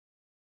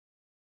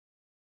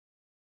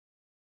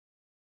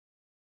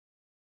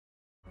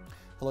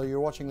Hello,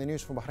 you're watching the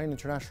news from Bahrain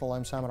International.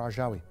 I'm Samir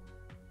Arjawi.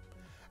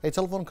 A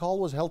telephone call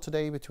was held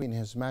today between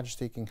His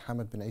Majesty King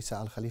Hamad bin Isa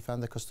Al Khalifa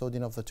and the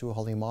custodian of the two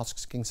holy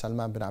mosques, King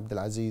Salman bin Abdul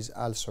Aziz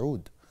Al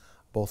Saud.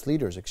 Both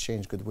leaders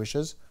exchanged good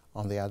wishes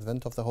on the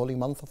advent of the holy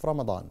month of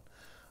Ramadan,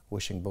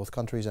 wishing both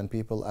countries and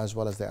people, as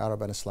well as the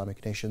Arab and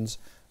Islamic nations,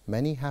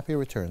 many happy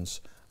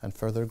returns and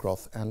further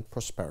growth and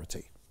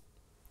prosperity.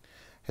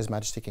 His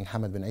Majesty King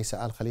Hamad bin Isa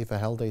Al Khalifa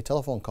held a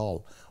telephone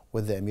call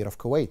with the Emir of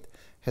Kuwait,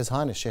 His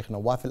Highness Sheikh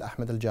Nawaf Al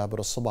Ahmed Al Jabir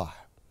Al Sabah.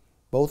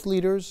 Both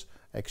leaders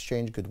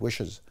exchanged good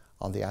wishes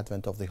on the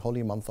advent of the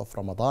holy month of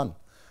Ramadan,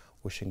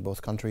 wishing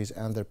both countries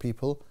and their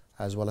people,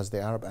 as well as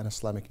the Arab and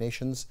Islamic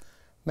nations,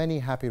 many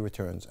happy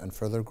returns and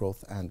further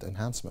growth and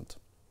enhancement.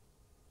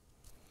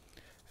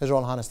 His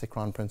Royal Highness the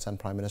Crown Prince and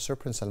Prime Minister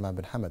Prince Salman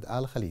bin Hamad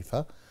Al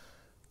Khalifa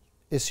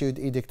issued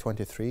Edict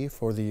 23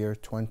 for the year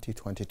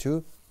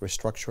 2022,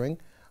 restructuring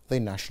the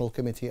National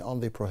Committee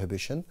on the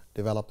Prohibition,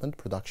 Development,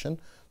 Production,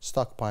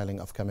 Stockpiling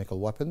of Chemical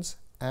Weapons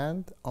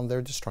and on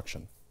their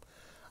destruction.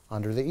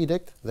 Under the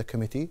edict, the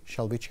committee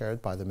shall be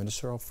chaired by the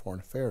Minister of Foreign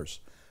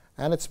Affairs,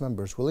 and its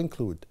members will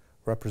include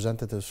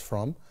representatives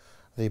from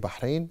the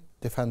Bahrain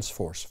Defense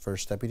Force,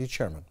 First Deputy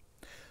Chairman,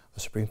 the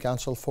Supreme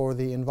Council for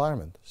the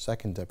Environment,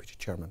 Second Deputy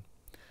Chairman,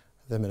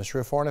 the Ministry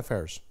of Foreign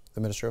Affairs,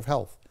 the Ministry of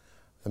Health,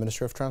 the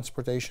Ministry of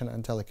Transportation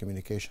and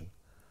Telecommunication,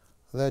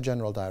 the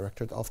General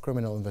Directorate of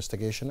Criminal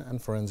Investigation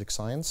and Forensic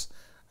Science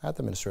at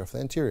the Ministry of the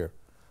Interior,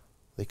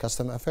 the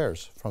Custom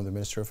Affairs from the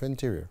Ministry of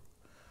Interior,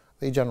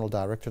 the General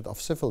Directorate of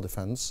Civil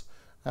Defense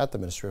at the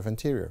Ministry of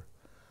Interior,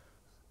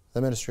 the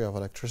Ministry of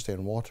Electricity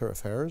and Water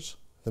Affairs,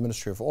 the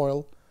Ministry of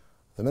Oil,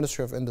 the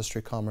Ministry of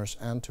Industry, Commerce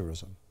and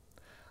Tourism,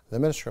 the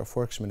Ministry of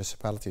Works,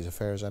 Municipalities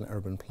Affairs and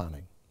Urban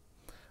Planning,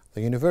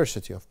 the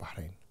University of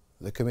Bahrain.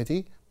 The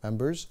committee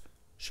members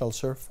shall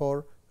serve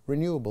for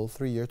renewable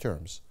 3-year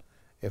terms.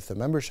 If the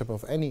membership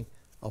of any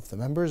of the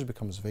members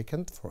becomes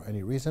vacant for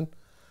any reason,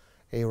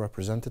 a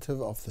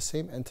representative of the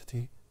same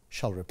entity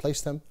shall replace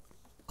them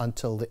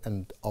until the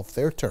end of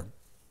their term.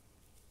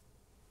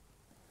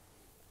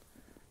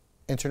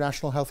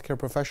 International healthcare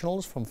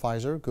professionals from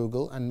Pfizer,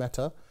 Google and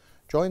Meta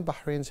joined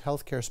Bahrain's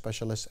healthcare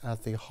specialists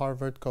at the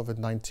Harvard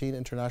COVID-19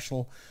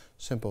 International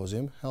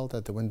Symposium held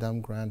at the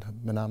Wyndham Grand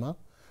Manama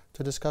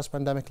to discuss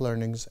pandemic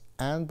learnings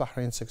and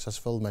Bahrain's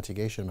successful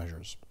mitigation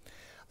measures.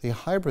 The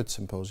hybrid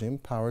symposium,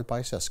 powered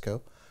by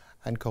Cisco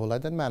and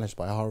co-led and managed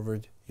by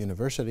Harvard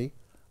University,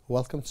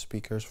 welcomed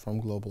speakers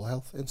from global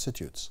health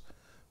institutes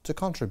to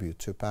contribute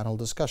to panel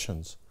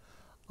discussions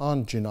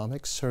on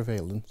genomics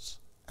surveillance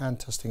and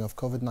testing of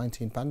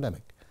COVID-19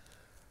 pandemic,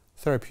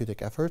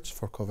 therapeutic efforts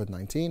for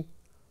COVID-19,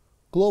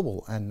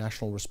 global and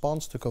national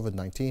response to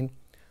COVID-19,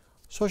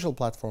 social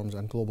platforms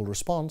and global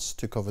response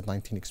to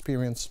COVID-19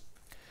 experience.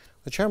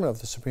 The chairman of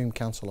the Supreme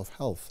Council of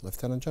Health,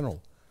 Lieutenant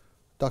General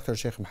Dr.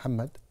 Sheikh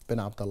Mohammed bin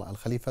Abdullah Al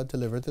Khalifa,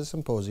 delivered the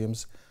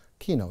symposium's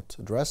keynote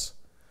address,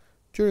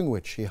 during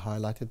which he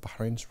highlighted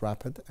Bahrain's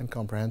rapid and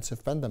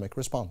comprehensive pandemic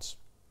response.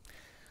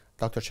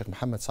 Dr. Sheikh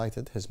Mohammed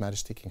cited His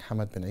Majesty King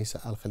Hamad bin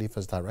Isa Al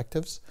Khalifa's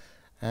directives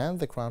and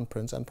the Crown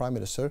Prince and Prime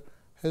Minister,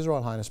 His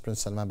Royal Highness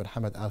Prince Salman bin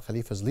Hamad Al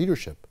Khalifa's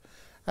leadership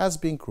as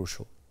being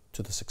crucial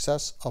to the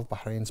success of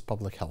Bahrain's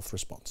public health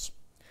response.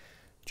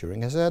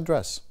 During his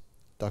address,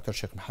 Dr.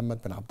 Sheikh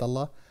Mohammed bin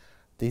Abdullah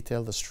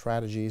detailed the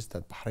strategies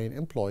that Bahrain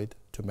employed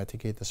to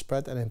mitigate the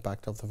spread and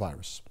impact of the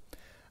virus.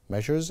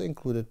 Measures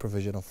included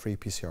provision of free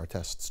PCR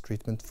tests,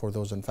 treatment for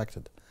those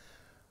infected,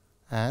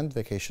 and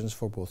vacations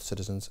for both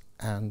citizens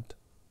and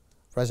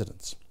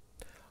residents.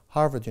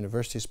 Harvard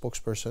University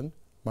spokesperson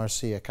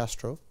Marcia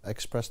Castro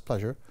expressed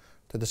pleasure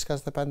to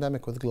discuss the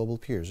pandemic with global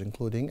peers,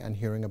 including and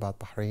hearing about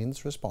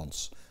Bahrain's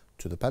response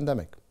to the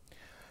pandemic.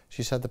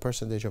 She said the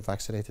percentage of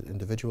vaccinated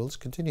individuals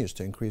continues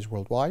to increase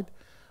worldwide.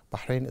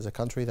 Bahrain is a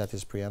country that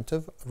is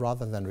preemptive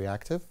rather than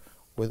reactive,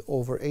 with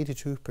over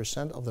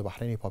 82% of the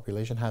Bahraini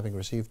population having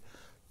received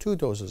 2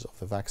 doses of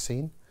the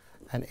vaccine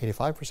and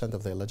 85%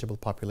 of the eligible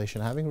population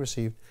having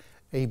received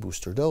a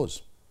booster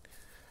dose.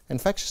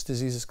 Infectious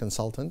diseases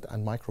consultant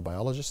and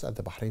microbiologist at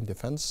the Bahrain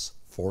Defense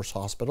Force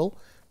Hospital,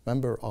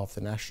 member of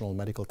the National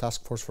Medical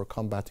Task Force for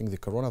Combating the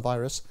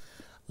Coronavirus,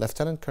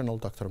 Lieutenant Colonel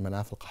Dr.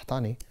 Manaf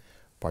Al-Qahtani,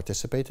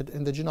 participated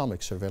in the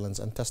genomic surveillance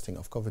and testing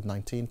of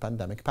COVID-19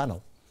 pandemic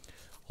panel.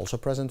 Also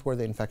present were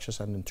the infectious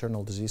and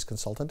internal disease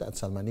consultant at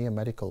Salmania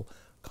Medical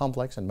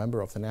Complex and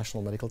member of the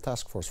National Medical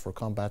Task Force for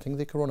Combating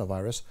the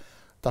Coronavirus,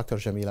 Dr.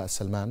 Jamila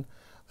Salman,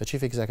 the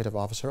Chief Executive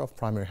Officer of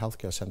Primary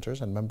Healthcare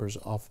Centers and members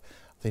of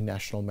the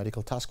National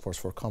Medical Task Force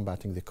for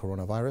Combating the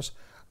Coronavirus,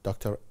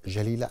 Dr.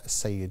 Jalila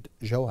Sayyid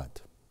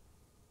Jawad.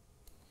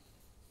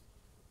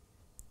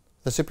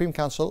 The Supreme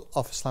Council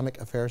of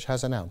Islamic Affairs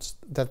has announced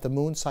that the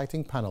moon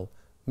sighting panel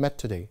met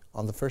today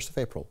on the 1st of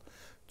April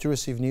to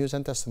receive news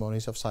and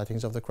testimonies of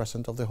sightings of the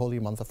crescent of the holy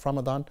month of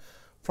Ramadan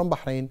from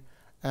Bahrain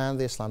and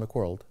the Islamic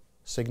world,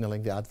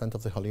 signaling the advent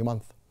of the holy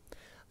month.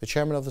 The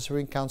chairman of the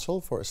Supreme Council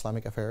for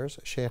Islamic Affairs,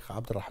 Sheikh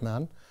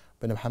Abdurrahman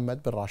bin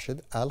Mohammed bin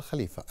Rashid Al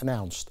Khalifa,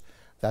 announced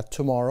that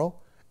tomorrow,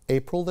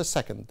 April the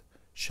 2nd,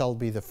 shall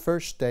be the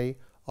first day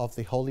of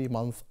the holy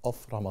month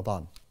of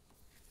Ramadan.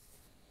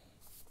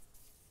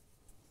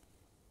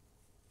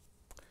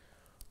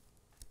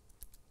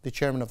 The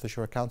chairman of the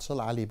Shura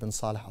Council, Ali bin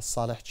Saleh Al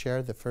Saleh,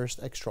 chaired the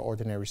first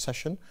extraordinary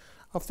session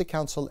of the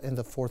Council in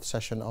the fourth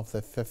session of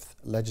the fifth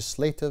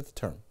legislative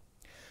term.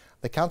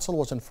 The Council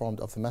was informed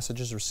of the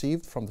messages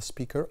received from the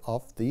Speaker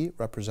of the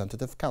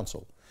Representative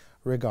Council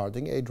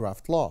regarding a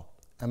draft law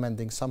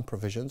amending some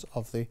provisions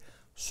of the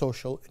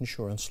Social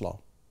Insurance Law.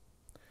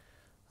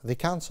 The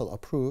Council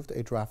approved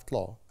a draft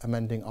law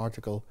amending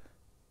Article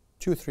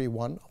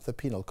 231 of the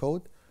Penal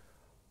Code,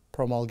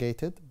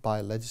 promulgated by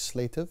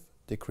Legislative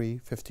Decree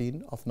 15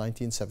 of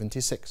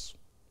 1976.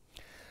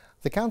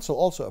 The Council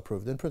also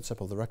approved in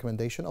principle the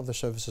recommendation of the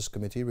Services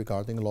Committee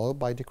regarding Law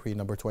by Decree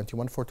No.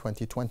 21 for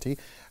 2020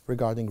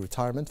 regarding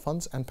retirement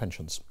funds and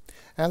pensions.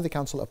 And the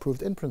Council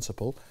approved in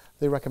principle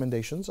the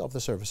recommendations of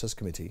the Services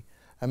Committee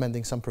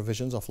amending some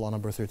provisions of Law No.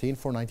 13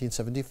 for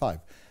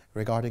 1975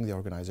 regarding the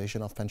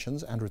organization of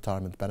pensions and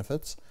retirement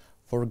benefits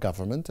for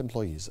government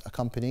employees,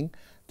 accompanying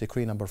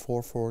Decree No.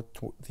 4 for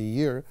the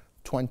year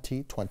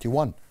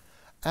 2021,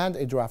 and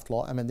a draft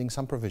law amending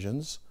some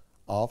provisions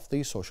of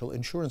the Social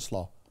Insurance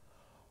Law,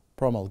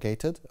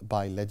 promulgated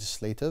by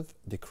Legislative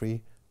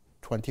Decree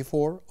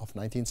 24 of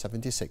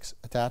 1976,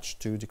 attached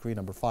to Decree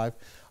No. 5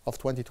 of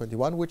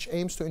 2021, which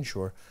aims to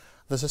ensure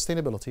the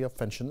sustainability of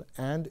pension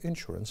and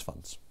insurance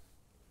funds.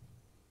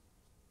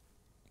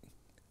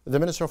 The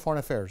Minister of Foreign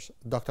Affairs,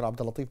 Dr.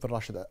 Abdulatif bin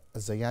Rashid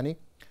Al-Zayani,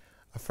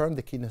 affirmed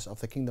the keenness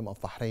of the Kingdom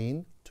of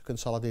Bahrain to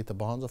consolidate the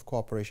bonds of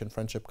cooperation,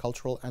 friendship,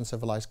 cultural and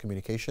civilized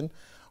communication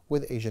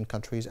with Asian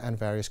countries and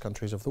various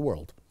countries of the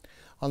world,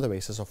 on the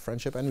basis of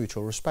friendship and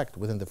mutual respect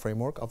within the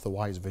framework of the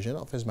wise vision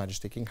of His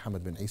Majesty King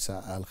Hamad bin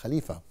Isa Al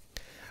Khalifa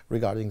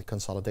regarding the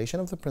consolidation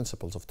of the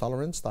principles of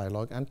tolerance,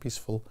 dialogue and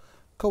peaceful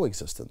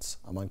coexistence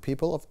among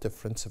people of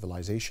different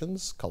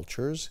civilizations,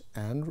 cultures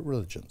and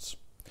religions.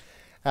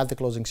 At the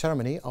closing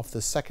ceremony of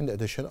the second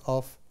edition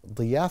of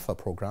the Yafa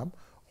program,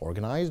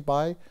 organized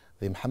by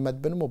the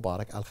Mohammed bin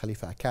Mubarak Al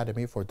Khalifa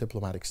Academy for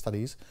Diplomatic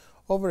Studies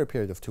over a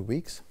period of 2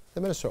 weeks,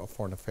 the Minister of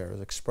Foreign Affairs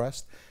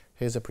expressed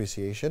his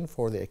appreciation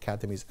for the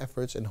Academy's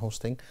efforts in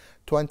hosting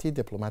 20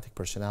 diplomatic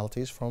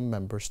personalities from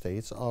member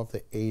states of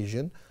the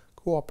Asian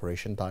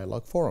Cooperation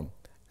Dialogue Forum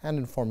and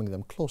informing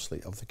them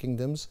closely of the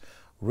Kingdom's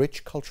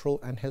rich cultural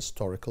and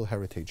historical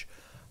heritage,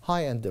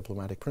 high-end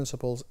diplomatic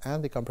principles,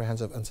 and the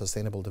comprehensive and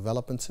sustainable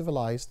development,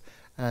 civilized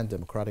and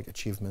democratic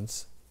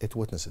achievements it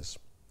witnesses.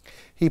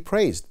 He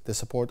praised the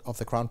support of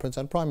the Crown Prince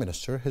and Prime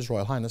Minister, His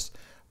Royal Highness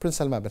Prince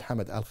Salman bin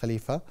Hamad Al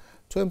Khalifa,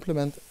 to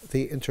implement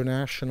the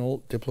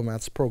International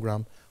Diplomats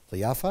Program, the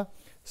Yafa,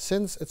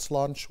 since its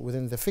launch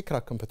within the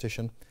Fikra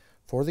competition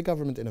for the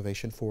government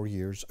innovation 4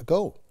 years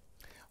ago,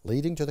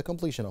 leading to the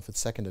completion of its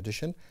second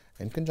edition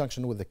in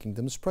conjunction with the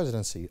Kingdom's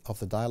presidency of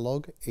the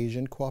Dialogue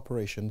Asian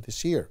Cooperation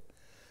this year,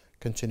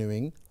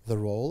 continuing the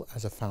role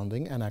as a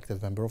founding and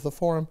active member of the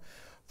Forum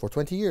for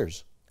 20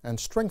 years and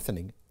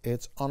strengthening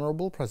its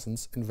honorable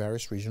presence in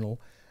various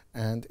regional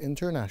and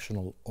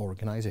international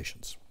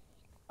organizations.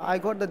 I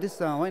got this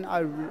when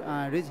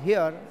I reached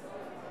here,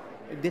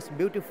 this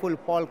beautiful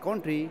Paul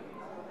country.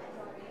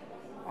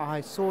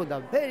 I saw the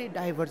very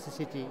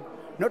diversity,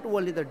 not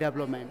only the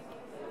development.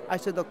 I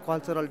saw the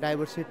cultural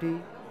diversity,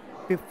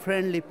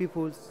 friendly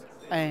peoples,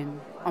 and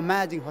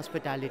amazing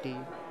hospitality.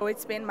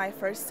 It's been my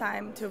first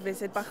time to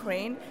visit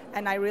Bahrain,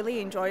 and I really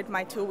enjoyed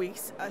my 2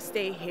 weeks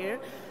stay here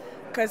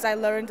because I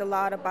learned a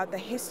lot about the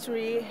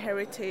history,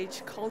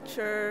 heritage,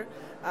 culture,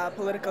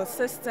 political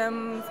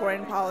system,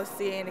 foreign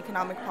policy and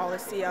economic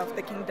policy of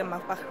the Kingdom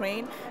of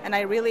Bahrain, and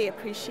I really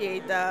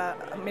appreciate the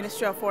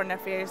Ministry of Foreign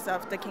Affairs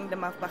of the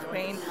Kingdom of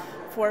Bahrain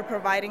for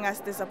providing us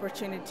this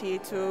opportunity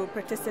to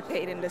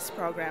participate in this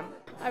program.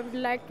 I would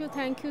like to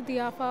thank you,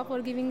 Diafa,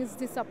 for giving us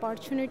this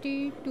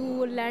opportunity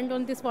to land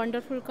on this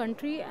wonderful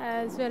country,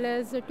 as well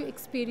as to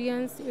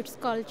experience its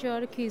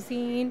culture,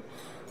 cuisine,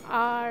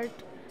 art,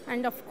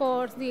 and of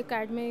course the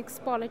academics,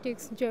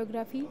 politics,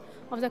 geography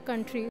of the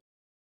country.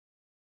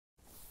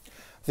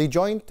 The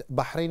joint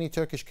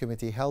Bahraini-Turkish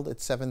Committee held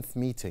its 7th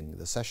meeting.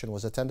 The session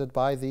was attended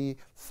by the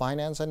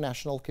Finance and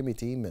National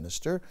Committee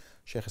Minister,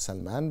 Sheikh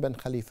Salman bin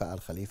Khalifa Al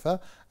Khalifa,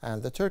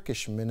 and the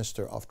Turkish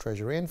Minister of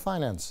Treasury and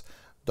Finance,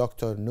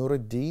 Dr.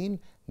 Nuruddin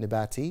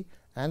Nibati,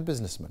 and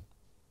businessmen.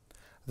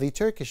 The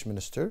Turkish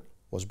minister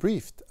was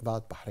briefed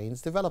about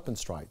Bahrain's development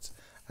strides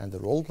and the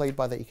role played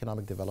by the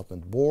Economic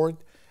Development Board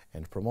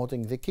in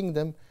promoting the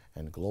kingdom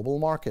and global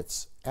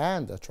markets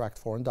and attract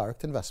foreign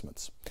direct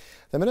investments.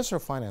 The Minister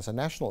of Finance and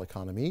National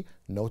Economy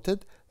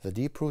noted the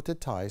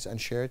deep-rooted ties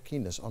and shared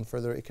keenness on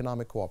further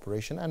economic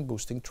cooperation and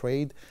boosting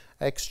trade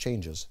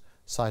exchanges,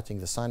 citing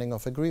the signing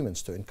of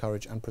agreements to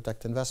encourage and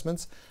protect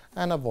investments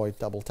and avoid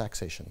double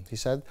taxation. He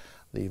said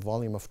the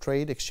volume of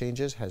trade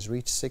exchanges has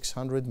reached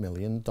 $600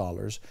 million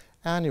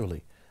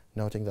annually,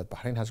 noting that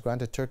Bahrain has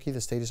granted Turkey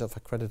the status of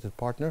accredited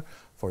partner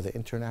for the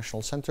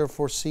International Center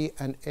for Sea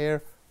and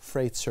Air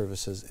Freight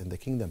Services in the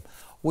Kingdom,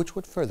 which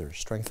would further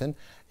strengthen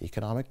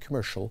economic,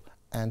 commercial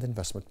and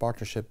investment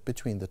partnership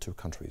between the two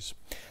countries.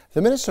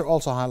 The minister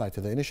also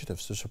highlighted the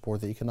initiatives to support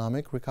the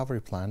economic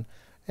recovery plan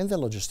in the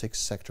logistics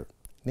sector,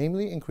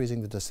 namely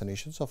increasing the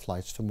destinations of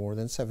flights to more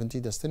than 70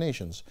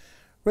 destinations,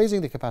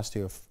 raising the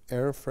capacity of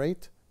air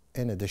freight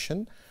in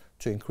addition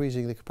to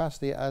increasing the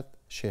capacity at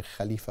Sheikh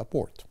Khalifa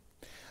Port.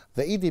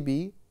 The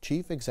EDB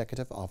Chief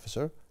Executive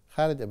Officer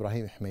Khalid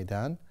Ibrahim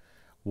Hmeidan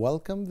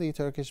welcomed the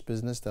Turkish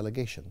business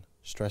delegation,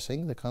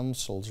 stressing the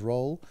Council's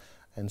role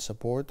in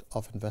support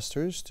of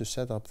investors to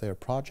set up their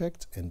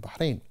project in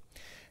Bahrain.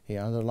 He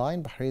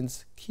underlined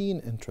Bahrain's keen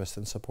interest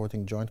in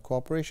supporting joint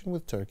cooperation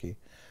with Turkey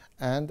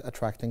and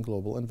attracting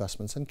global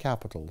investments and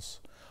capitals,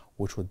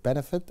 which would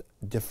benefit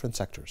different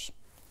sectors.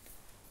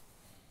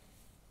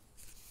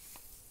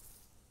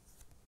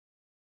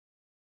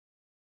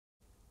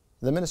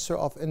 The Minister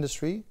of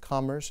Industry,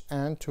 Commerce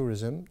and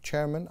Tourism,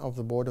 Chairman of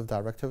the Board of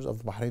Directors of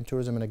the Bahrain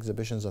Tourism and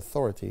Exhibitions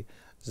Authority,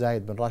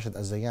 Zayed bin Rashid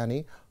Al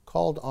Zayani,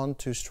 called on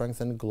to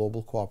strengthen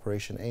global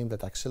cooperation aimed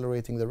at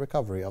accelerating the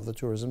recovery of the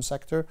tourism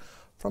sector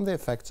from the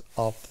effects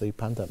of the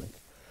pandemic.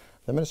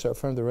 The Minister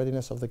affirmed the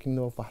readiness of the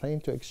Kingdom of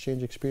Bahrain to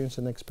exchange experience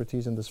and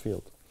expertise in this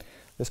field.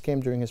 This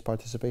came during his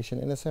participation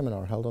in a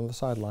seminar held on the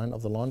sideline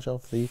of the launch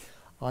of the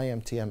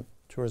IMTM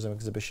tourism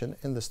exhibition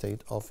in the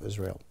State of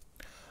Israel,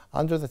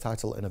 under the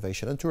title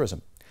Innovation and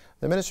Tourism.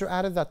 The Minister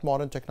added that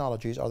modern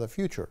technologies are the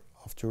future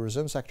of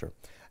tourism sector,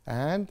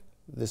 and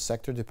this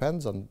sector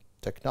depends on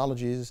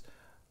technologies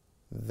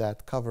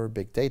that cover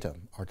big data,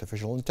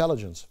 artificial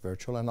intelligence,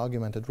 virtual and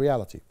augmented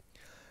reality.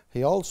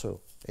 He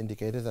also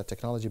indicated that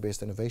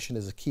technology-based innovation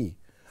is a key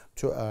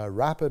to a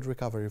rapid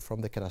recovery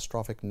from the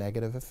catastrophic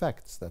negative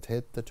effects that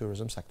hit the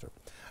tourism sector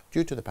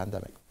due to the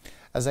pandemic.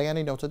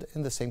 Azayani noted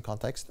in the same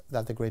context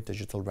that the great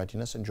digital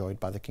readiness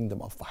enjoyed by the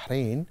Kingdom of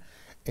Bahrain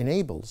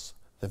enables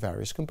the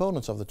various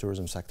components of the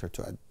tourism sector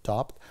to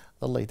adopt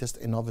the latest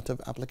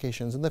innovative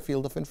applications in the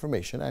field of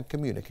information and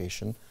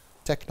communication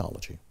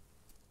technology.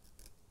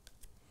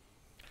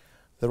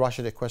 The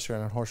Rashid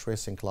Equestrian and Horse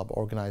Racing Club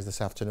organized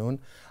this afternoon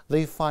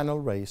the final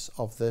race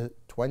of the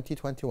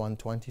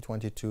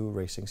 2021-2022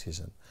 racing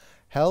season,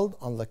 held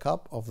on the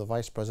cup of the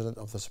Vice President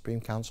of the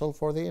Supreme Council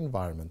for the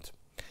Environment,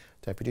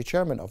 Deputy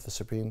Chairman of the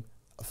Supreme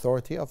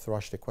Authority of the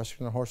Rashid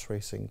Equestrian and Horse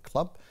Racing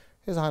Club,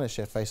 His Highness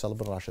Sheikh Faisal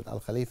bin Rashid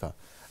Al Khalifa,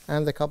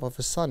 and the cup of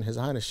his son, His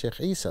Highness Sheikh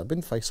Isa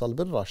bin Faisal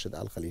bin Rashid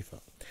Al Khalifa.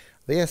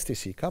 The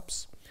STC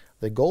Cups,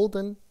 the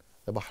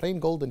Bahrain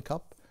Golden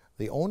Cup,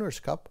 the Owners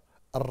Cup,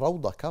 Al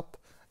Rawda Cup,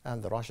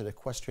 and the Rashid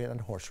Equestrian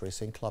and Horse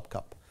Racing Club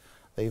Cup.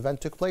 The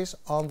event took place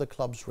on the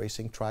club's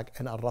racing track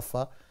in Al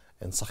Rafa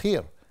in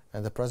Sakhir,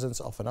 in the presence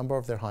of a number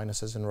of their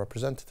highnesses and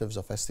representatives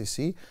of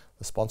STC,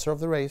 the sponsor of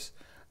the race,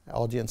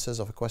 audiences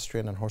of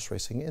equestrian and horse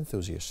racing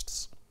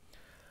enthusiasts.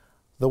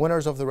 The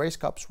winners of the race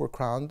cups were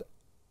crowned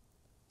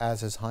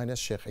as His Highness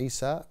Sheikh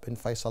Isa bin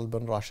Faisal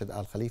bin Rashid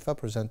Al Khalifa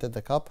presented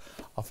the cup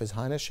of His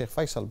Highness Sheikh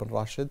Faisal bin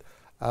Rashid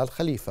Al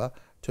Khalifa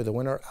to the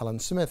winner Alan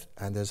Smith,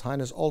 and His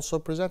Highness also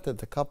presented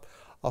the cup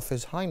of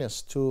His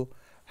Highness to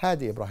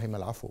Hadi Ibrahim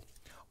Al Afu,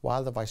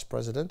 while the Vice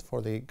President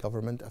for the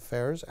Government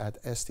Affairs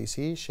at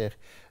STC, Sheikh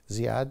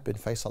Ziyad bin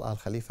Faisal Al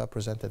Khalifa,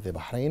 presented the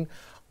Bahrain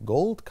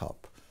Gold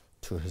Cup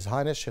to His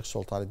Highness Sheikh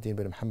Sultan al-Din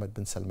bin Mohammed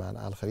bin Salman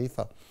Al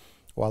Khalifa,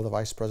 while the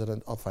Vice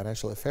President of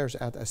Financial Affairs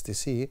at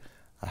STC,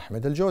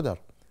 Ahmed Al Jodar,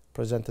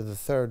 presented the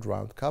third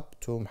round cup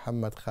to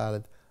Muhammad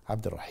Khalid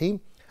Abdul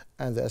Rahim,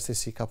 and the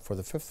STC Cup for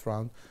the fifth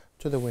round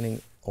to the winning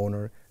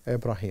owner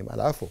Ibrahim Al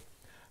Afu.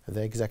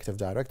 The Executive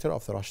Director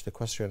of the Rashid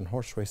Equestrian and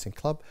Horse Racing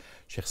Club,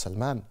 Sheikh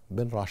Salman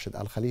bin Rashid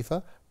Al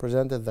Khalifa,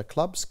 presented the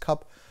club's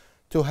cup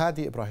to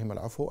Hadi Ibrahim Al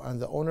Afu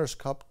and the owner's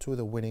cup to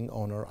the winning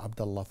owner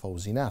Abdullah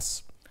Fawzi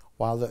Nas,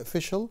 while the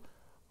official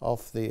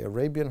of the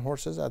Arabian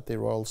horses at the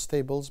Royal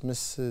Stables,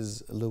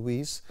 Mrs.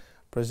 Louise,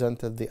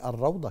 presented the Al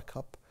Rawda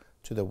Cup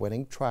to the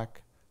winning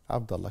track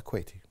Abdullah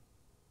Kuwaiti.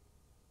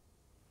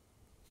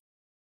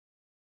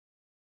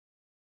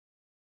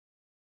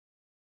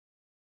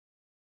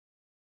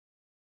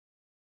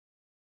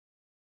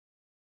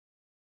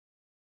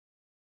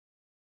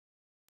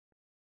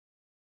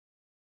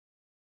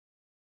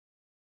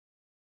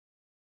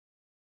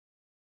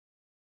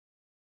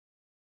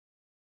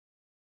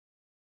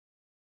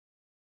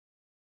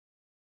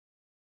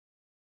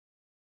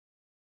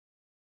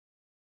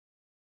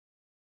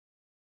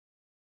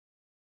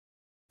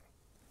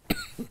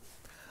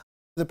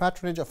 The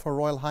patronage of Her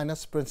Royal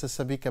Highness Princess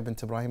Sabika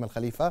bint Ibrahim Al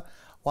Khalifa,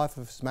 wife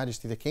of His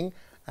Majesty the King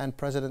and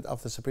President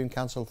of the Supreme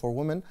Council for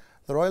Women,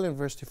 the Royal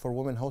University for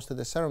Women hosted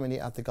a ceremony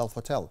at the Gulf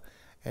Hotel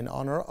in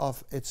honor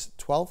of its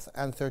 12th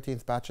and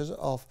 13th batches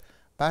of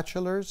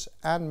bachelor's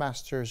and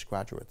master's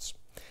graduates.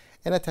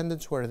 In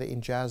attendance were the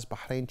Injaz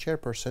Bahrain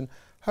chairperson,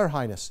 Her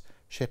Highness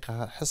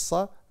Sheikha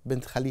Hissa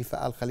bint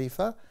Khalifa Al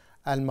Khalifa,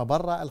 Al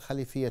Mabarra Al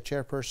Khalifiya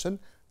chairperson,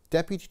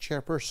 deputy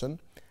chairperson,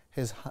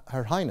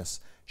 Her Highness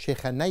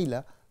Sheikha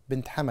Naila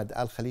bint Hamad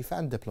Al Khalifa,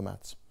 and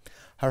diplomats.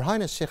 Her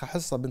Highness Sheikha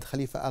Hissa bint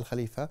Khalifa Al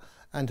Khalifa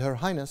and Her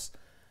Highness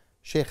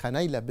Sheikha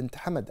Naila bint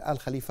Hamad Al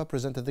Khalifa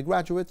presented the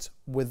graduates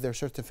with their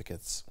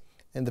certificates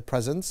in the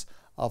presence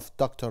of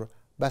Dr.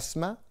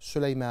 Basma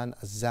Sulaiman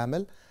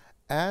Al-Zamil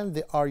and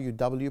the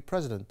RUW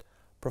President,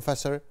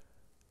 Professor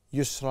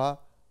Yusra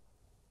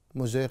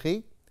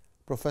Muzeghi.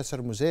 Professor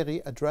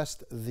Muzeghi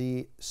addressed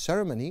the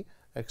ceremony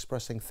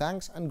expressing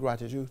thanks and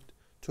gratitude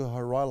to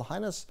Her Royal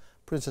Highness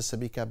Princess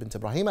Sabika bint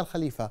Ibrahim Al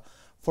Khalifa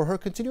for her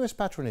continuous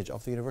patronage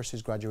of the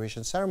university's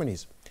graduation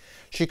ceremonies.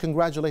 She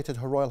congratulated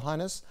Her Royal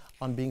Highness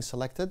on being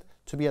selected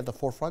to be at the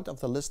forefront of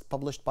the list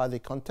published by the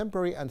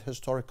Contemporary and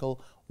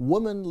Historical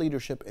Women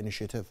Leadership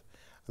Initiative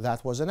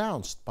that was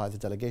announced by the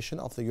delegation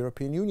of the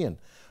European Union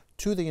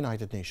to the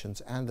United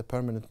Nations and the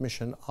Permanent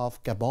Mission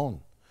of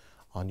Gabon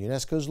on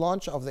UNESCO's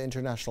launch of the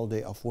International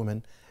Day of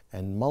Women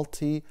and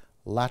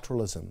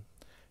Multilateralism.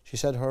 She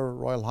said Her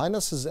Royal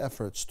Highness's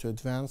efforts to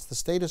advance the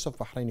status of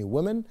Bahraini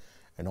women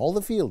in all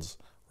the fields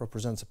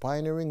represents a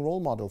pioneering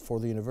role model for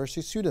the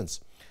university students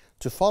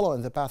to follow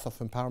in the path of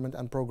empowerment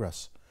and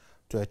progress,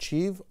 to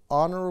achieve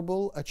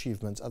honorable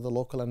achievements at the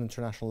local and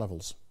international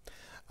levels.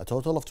 A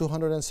total of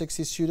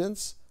 260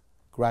 students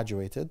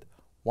graduated,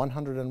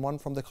 101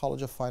 from the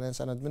College of Finance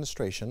and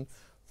Administration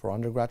for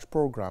undergraduate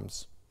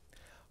programs,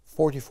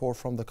 44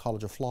 from the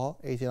College of Law,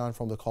 89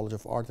 from the College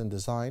of Art and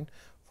Design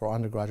for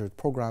undergraduate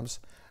programs,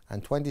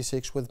 and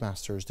 26 with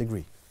master's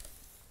degree.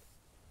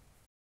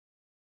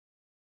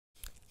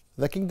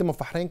 The Kingdom of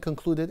Bahrain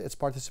concluded its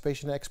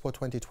participation in Expo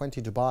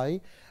 2020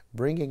 Dubai,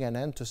 bringing an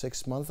end to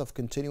 6 months of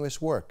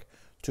continuous work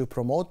to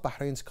promote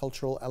Bahrain's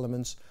cultural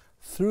elements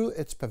through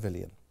its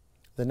pavilion.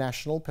 The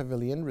National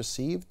Pavilion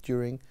received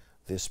during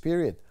this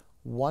period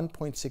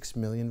 1.6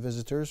 million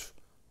visitors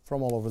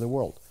from all over the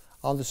world.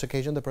 On this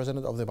occasion, the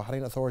President of the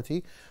Bahrain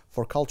Authority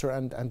for Culture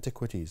and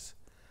Antiquities,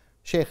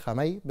 Sheikh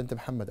Hamay bint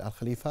Mohammed Al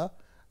Khalifa,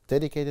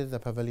 dedicated the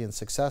pavilion's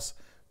success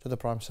to the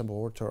Prime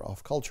Supporter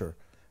of Culture,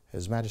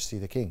 His Majesty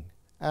the King,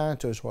 and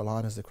to His Royal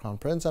Highness the Crown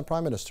Prince and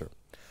Prime Minister,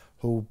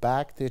 who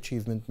backed the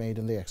achievement made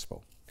in the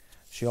Expo.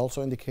 She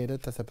also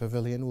indicated that the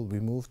pavilion will be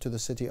moved to the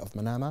city of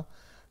Manama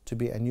to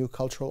be a new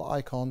cultural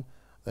icon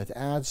that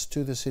adds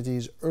to the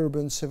city's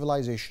urban,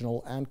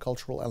 civilizational, and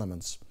cultural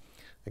elements,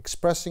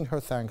 expressing her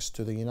thanks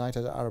to the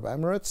United Arab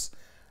Emirates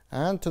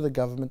and to the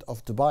government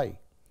of Dubai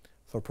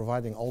for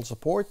providing all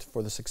support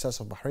for the success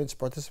of Bahrain's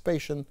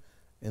participation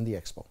in the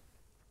Expo.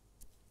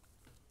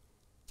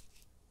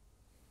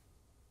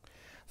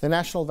 The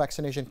national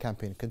vaccination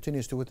campaign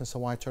continues to witness a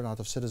wide turnout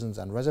of citizens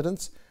and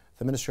residents.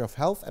 The Ministry of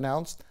Health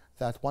announced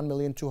that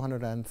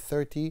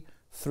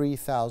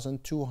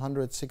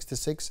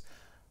 1,233,266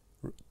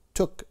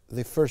 took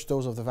the first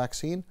dose of the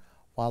vaccine,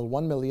 while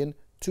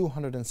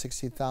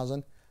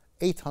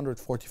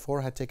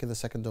 1,260,844 had taken the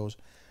second dose,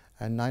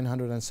 and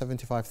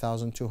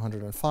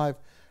 975,205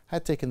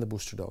 had taken the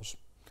booster dose.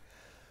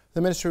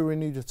 The ministry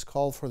renewed its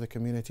call for the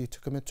community to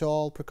commit to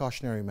all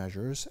precautionary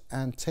measures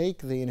and take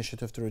the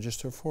initiative to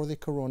register for the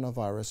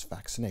coronavirus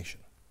vaccination.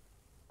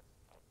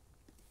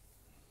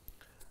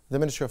 The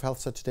Ministry of Health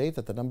said today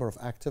that the number of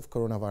active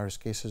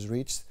coronavirus cases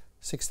reached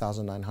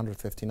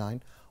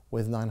 6,959,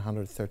 with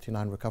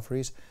 939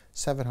 recoveries,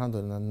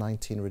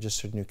 719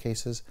 registered new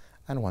cases,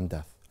 and 1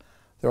 death.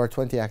 There are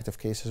 20 active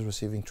cases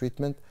receiving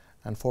treatment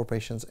and 4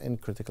 patients in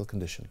critical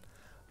condition.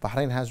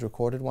 Bahrain has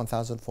recorded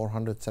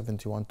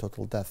 1,471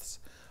 total deaths,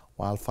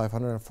 while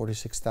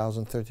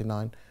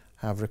 546,039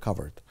 have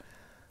recovered.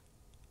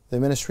 The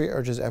ministry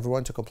urges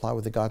everyone to comply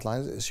with the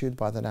guidelines issued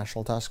by the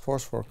National Task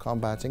Force for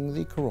combating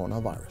the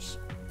coronavirus.